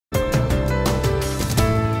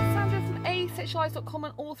Asexualise.com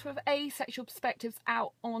and author of Asexual Perspectives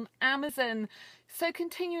out on Amazon. So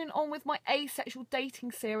continuing on with my asexual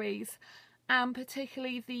dating series, and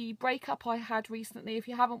particularly the breakup I had recently. If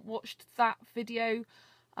you haven't watched that video,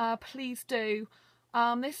 please do.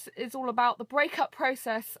 This is all about the breakup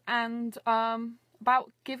process and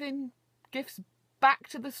about giving gifts back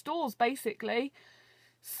to the stores, basically.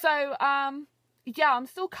 So yeah, I'm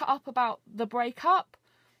still cut up about the breakup.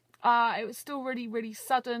 It was still really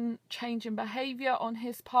sudden change in behaviour on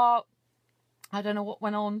his part. I don't know what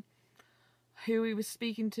went on, who he was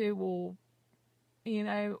speaking to, or you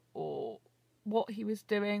know, or what he was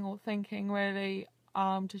doing or thinking, really,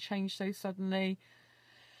 to change so suddenly.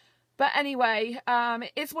 But anyway,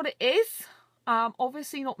 it is what it is.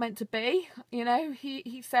 Obviously not meant to be. You know,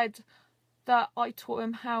 he said that I taught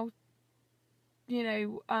him how, you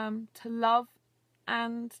know, to love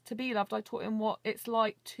and to be loved. I taught him what it's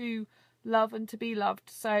like to love and to be loved.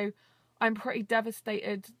 So I'm pretty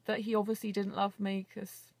devastated that he obviously didn't love me,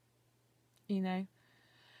 because, you know.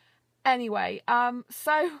 Anyway,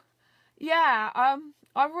 so yeah,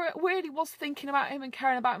 I really was thinking about him and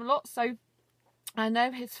caring about him a lot. So I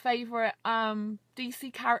know his favourite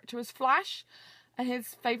DC character is Flash, and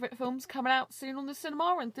his favourite film's coming out soon on the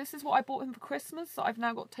cinema, and this is what I bought him for Christmas that I've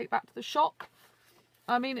now got to take back to the shop.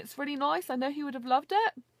 I mean, it's really nice. I know he would have loved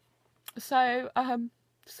it. So,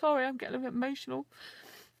 sorry, I'm getting a bit emotional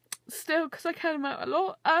still, because I care about a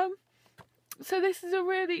lot. So this is a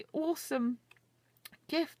really awesome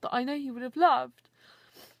gift that I know he would have loved.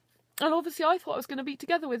 And obviously I thought I was going to be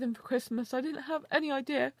together with him for Christmas. I didn't have any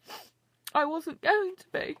idea I wasn't going to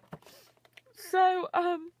be. So,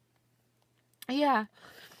 yeah.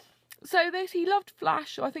 So he loved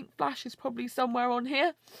Flash. So I think Flash is probably somewhere on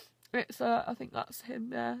here. It's I think that's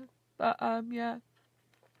him there. But yeah,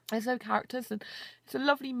 there's no characters, and it's a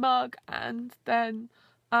lovely mug, and then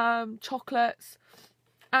chocolates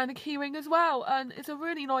and a keyring as well, and it's a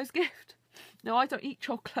really nice gift. No, I don't eat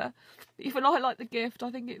chocolate, but even I like the gift. I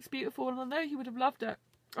think it's beautiful, and I know he would have loved it.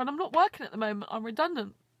 And I'm not working at the moment. I'm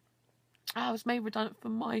redundant. I was made redundant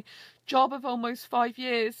from my job of almost 5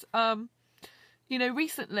 years, you know,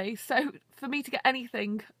 recently. So for me to get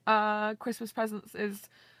anything Christmas presents is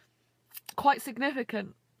quite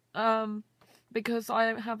significant, because I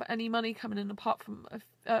don't have any money coming in apart from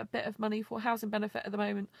a bit of money for housing benefit at the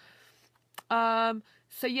moment.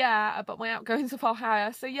 So yeah, but my outgoings are far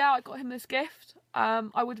higher. So yeah, I got him this gift.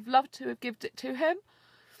 I would have loved to have given it to him.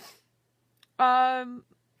 I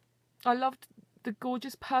loved the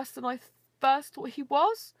gorgeous person I first thought he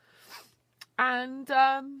was, and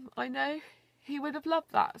I know he would have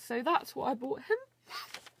loved that. So that's what I bought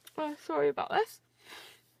him. Sorry about this.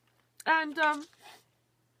 And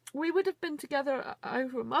we would have been together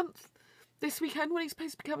over a month this weekend when he's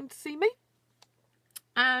supposed to be coming to see me.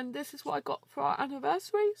 And this is what I got for our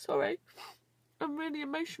anniversary. Sorry, I'm really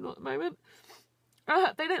emotional at the moment.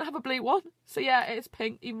 They don't have a blue one, so yeah, it's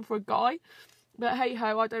pink even for a guy. But hey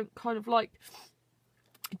ho, I don't kind of like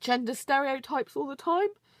gender stereotypes all the time.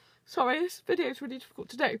 Sorry, this video is really difficult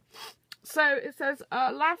to do. So it says,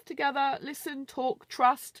 laugh together, listen, talk,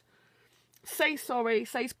 trust, say sorry,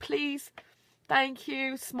 say please, thank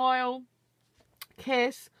you, smile,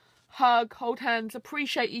 kiss, hug, hold hands,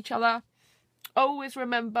 appreciate each other. Always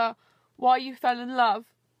remember why you fell in love.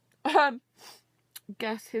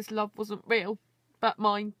 Guess his love wasn't real, but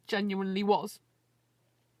mine genuinely was.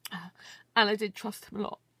 And I did trust him a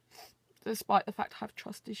lot. Despite the fact I have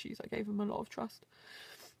trust issues, I gave him a lot of trust.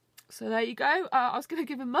 So there you go. I was going to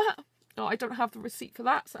give him that. Oh, I don't have the receipt for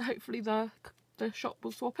that, so hopefully the shop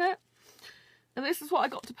will swap it. And this is what I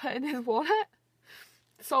got to put in his wallet.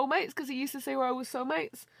 Soulmates, because he used to say we're always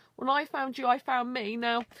soulmates. When I found you, I found me.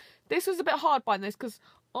 Now, this was a bit hard buying this, because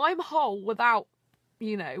I'm whole without,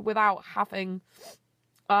 you know, without having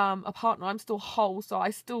a partner. I'm still whole, so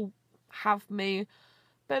I still have me.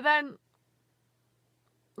 But then,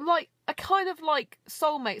 like, I kind of like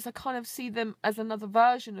soulmates. I kind of see them as another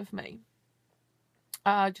version of me.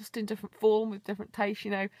 Just in different form, with different taste,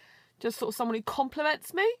 you know. Just sort of someone who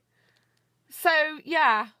complements me. So,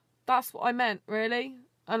 yeah, that's what I meant, really.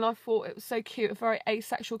 And I thought it was so cute, a very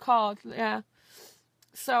asexual card, yeah.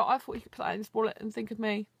 So I thought you could put that in his wallet and think of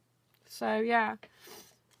me. So, yeah.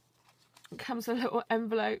 It comes a little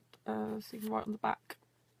envelope, so you can write on the back.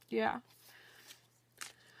 Yeah.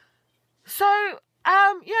 So,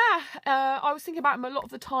 yeah, I was thinking about him a lot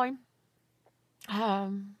of the time.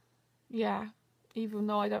 Yeah, even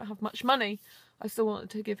though I don't have much money, I still wanted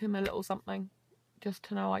to give him a little something, just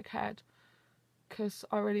to know I cared. Because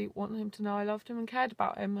I really wanted him to know I loved him and cared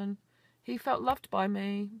about him, and he felt loved by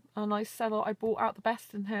me, and I said I brought out the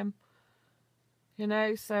best in him. you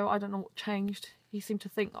know, so I don't know what changed. He seemed to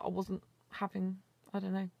think that I wasn't having, I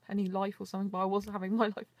don't know, any life or something, but I wasn't having my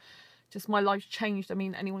life. Just my life's changed. I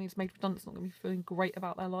mean, anyone who's made redundant is not going to be feeling great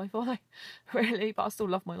about their life, are they? Really? But I still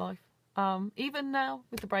love my life. Even now,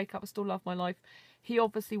 with the breakup, I still love my life. He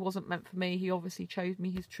obviously wasn't meant for me. He obviously chose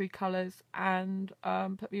me, his true colours, and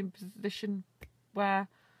put me in a position where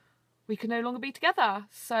we can no longer be together.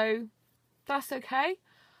 So that's okay.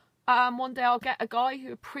 One day I'll get a guy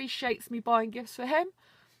who appreciates me buying gifts for him,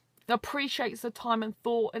 appreciates the time and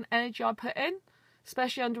thought and energy I put in,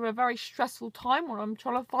 especially under a very stressful time when I'm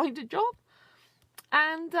trying to find a job.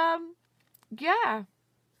 And yeah,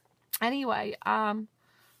 anyway, I'll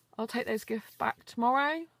take those gifts back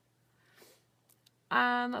tomorrow,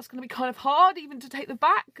 and that's going to be kind of hard even to take them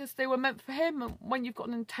back because they were meant for him. And when you've got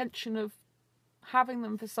an intention of having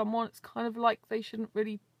them for someone, it's kind of like they shouldn't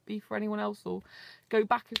really be for anyone else, or go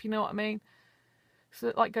back, if you know what I mean.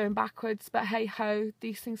 So like going backwards, but hey ho,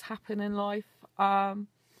 these things happen in life. I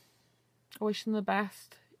wish them the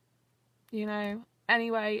best, you know.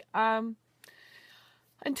 Anyway, until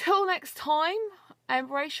next time,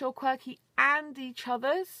 embrace your quirky and each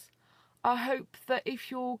other's. I hope that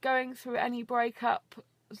if you're going through any breakup,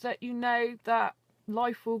 that you know that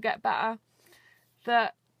life will get better,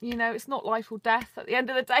 that, you know, it's not life or death. At the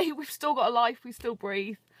end of the day, we've still got a life, we still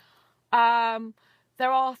breathe.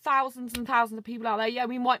 There are thousands and thousands of people out there. Yeah,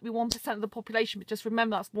 we might be 1% of the population, but just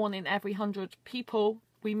remember that's 1 in every 100 people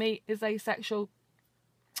we meet is asexual.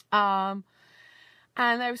 And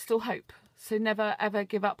there is still hope. So never ever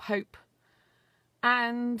give up hope.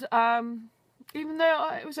 And even though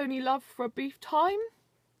it was only love for a brief time,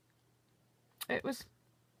 it was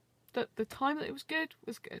the time that it was good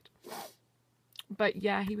was good. But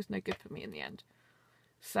yeah, he was no good for me in the end.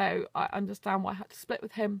 So I understand why I had to split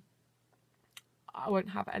with him. I won't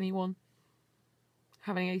have anyone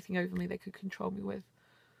having anything over me they could control me with.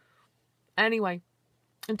 Anyway,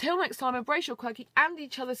 until next time, embrace your quirky and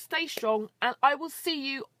each other, stay strong, and I will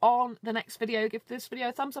see you on the next video. Give this video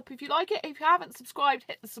a thumbs up if you like it. If you haven't subscribed,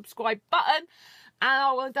 hit the subscribe button, and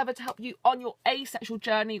I will endeavour to help you on your asexual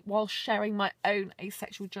journey while sharing my own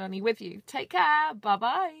asexual journey with you. Take care. Bye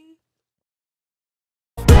bye.